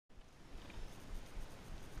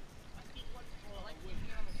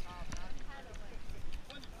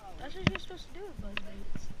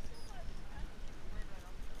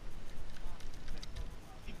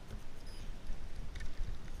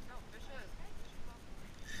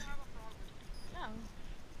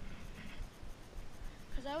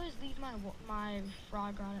Cause I always leave my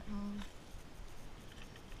frog rod at home.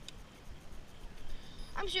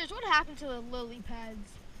 I'm serious. What happened to the lily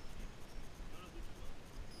pads?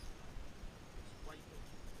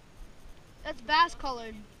 That's bass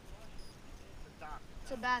colored.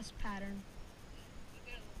 It's a bass pattern.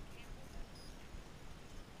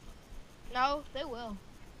 No, they will.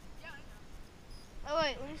 Oh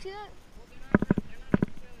wait, let me see that.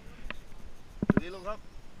 They look up.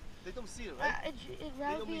 They don't see it, right? They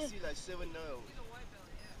don't see like 7 now.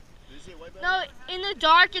 Do you see white belly? No, in the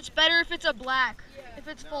dark it's better if it's a black. If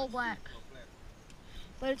it's full black.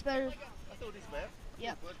 But it's better. I thought this back.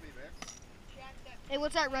 Yep. Back. Hey,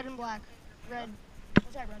 what's that red and black? Red.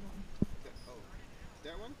 What's that red one? Oh,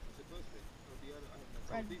 that one? It's a buzz bait. Oh, the other, I have no.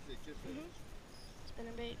 Red. Oh, these are just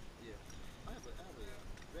Spinning bait. Yeah. I have a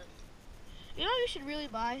red. You know what you should really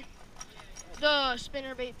buy? The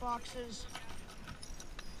spinner bait boxes.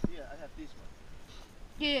 Yeah, I have this one.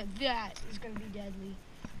 Yeah, that is gonna be deadly.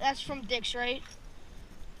 That's from Dick's, right?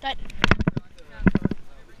 That.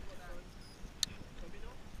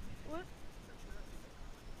 What?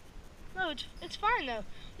 No, it's fine though.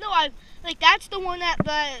 No, that's the one that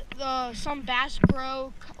the some Bass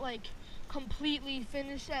Pro like completely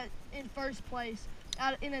finished in first place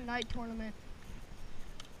in a night tournament.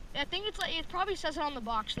 I think it's like it probably says it on the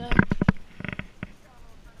box though.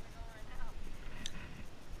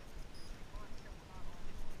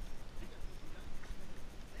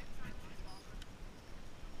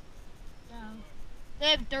 No, they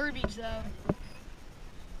have derbies though.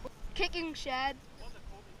 Kicking shad.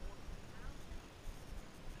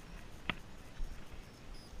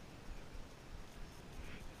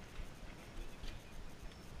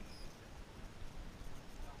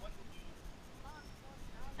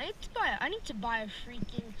 I need to buy a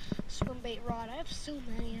freaking swim bait rod. I have so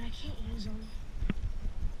many and I can't use them.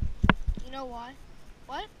 You know why?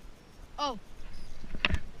 What? Oh.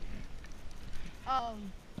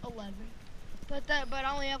 11. But I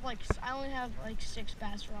only have like 6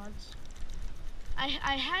 bass rods. I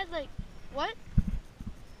had like what?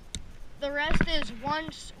 The rest is one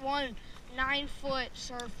 9-foot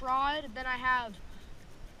surf rod. Then I have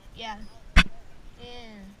and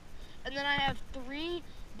then I have 3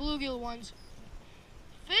 bluegill ones.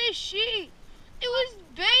 Fishy! It was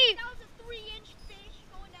bait! That was a 3-inch fish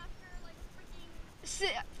going after like a freaking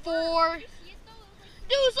 4. Did you see it though?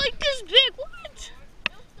 It was like this big. What?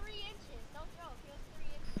 It was 3 inches. No joke. It was 3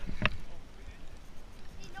 inches.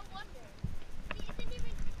 See, no wonder. See, it didn't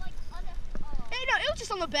even like Hey, no, it was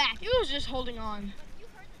just on the back. It was just holding on. But you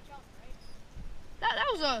heard the jump, right? That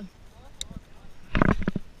was a.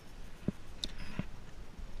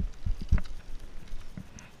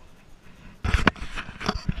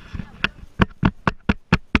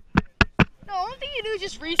 No, the only thing you do is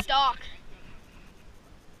just restock.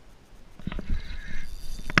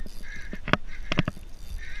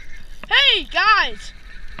 Hey, guys!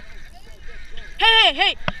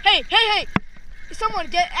 Hey!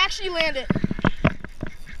 Someone actually land it.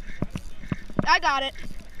 I got it.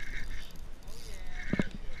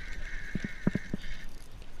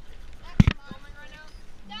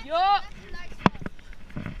 Yup.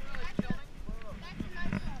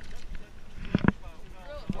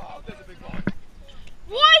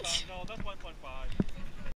 What? No, that's 1.5.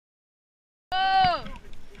 Oh!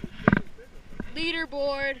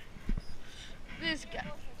 Leaderboard. This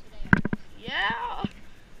guy. Yeah.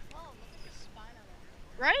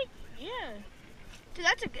 Right? Yeah. Dude,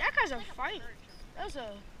 that guy's a fight. He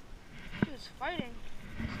was fighting.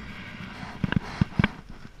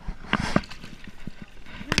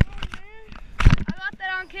 I got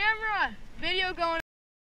that on camera. Video going